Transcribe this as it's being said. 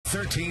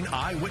13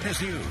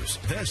 Eyewitness News.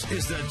 This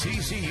is the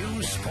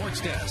TCU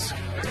Sports Desk.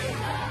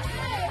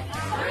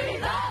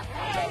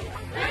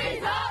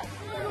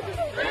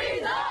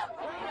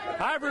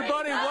 Hi,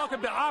 everybody.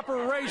 Welcome to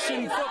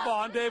Operation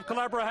Football. I'm Dave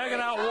Calabro, hanging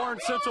out Warren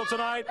Central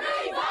tonight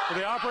for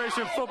the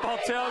Operation Football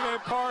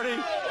tailgate party.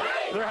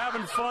 They're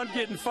having fun,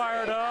 getting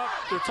fired up.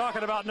 They're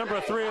talking about number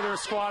 3 of their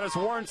squad as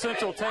Warren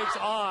Central takes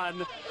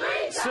on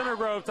Center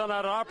Grove tonight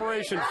at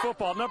Operation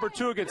Football. Number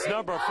 2 against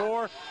number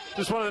 4.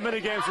 Just one of the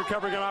many games we're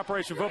covering on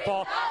Operation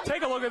Football.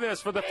 Take a look at this.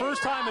 For the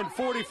first time in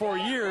 44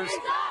 years,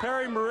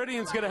 Perry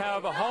Meridian's going to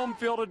have a home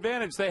field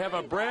advantage. They have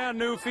a brand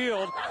new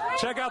field.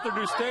 Check out their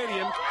new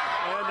stadium.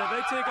 And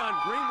they take on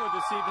Greenwood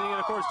this evening. And,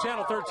 of course,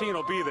 Channel 13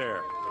 will be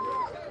there.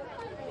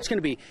 It's going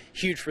to be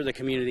huge for the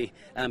community,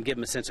 give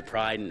them a sense of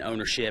pride and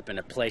ownership and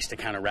a place to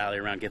kind of rally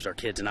around, gives our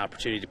kids an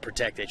opportunity to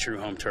protect their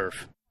true home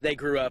turf. They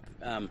grew up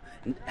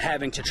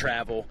having to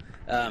travel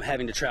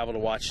to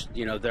watch,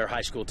 their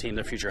high school team,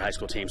 their future high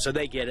school team. So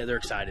they get it. They're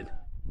excited.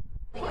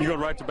 You going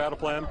right to battle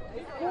plan?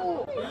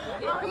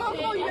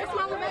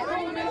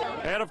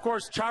 And, of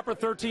course, Chopper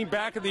 13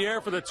 back in the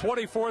air for the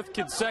 24th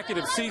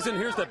consecutive season.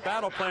 Here's the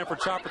battle plan for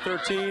Chopper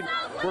 13.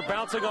 We're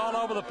bouncing all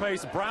over the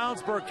place.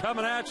 Brownsburg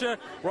coming at you.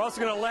 We're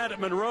also going to land at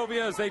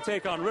Monrovia as they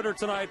take on Ritter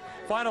tonight.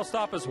 Final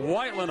stop is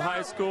Whiteland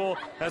High School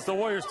as the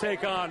Warriors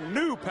take on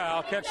New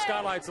Pal. Catch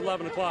Skylights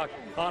 11 o'clock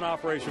on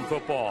Operation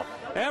Football.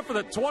 And for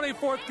the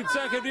 24th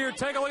consecutive year,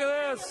 take a look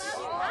at this.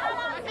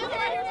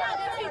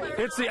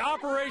 It's the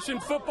Operation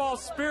Football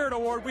Spirit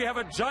Award. We have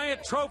a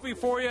giant trophy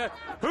for you.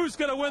 Who's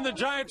going to win the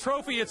giant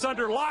trophy? It's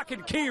under lock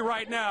and key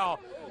right now.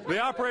 The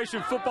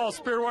Operation Football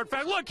Spirit Award. In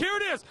fact, look, here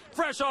it is.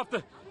 Fresh off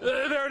the...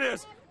 there it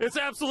is. It's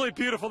absolutely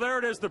beautiful. There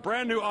it is, the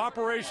brand new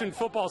Operation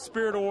Football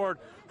Spirit Award.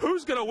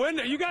 Who's going to win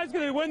it? You guys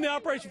going to win the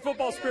Operation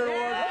Football Spirit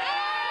Award?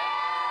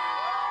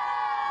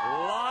 A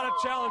lot of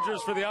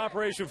challengers for the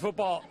Operation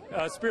Football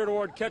Spirit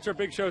Award. Catch our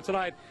big show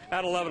tonight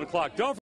at 11 o'clock. Don't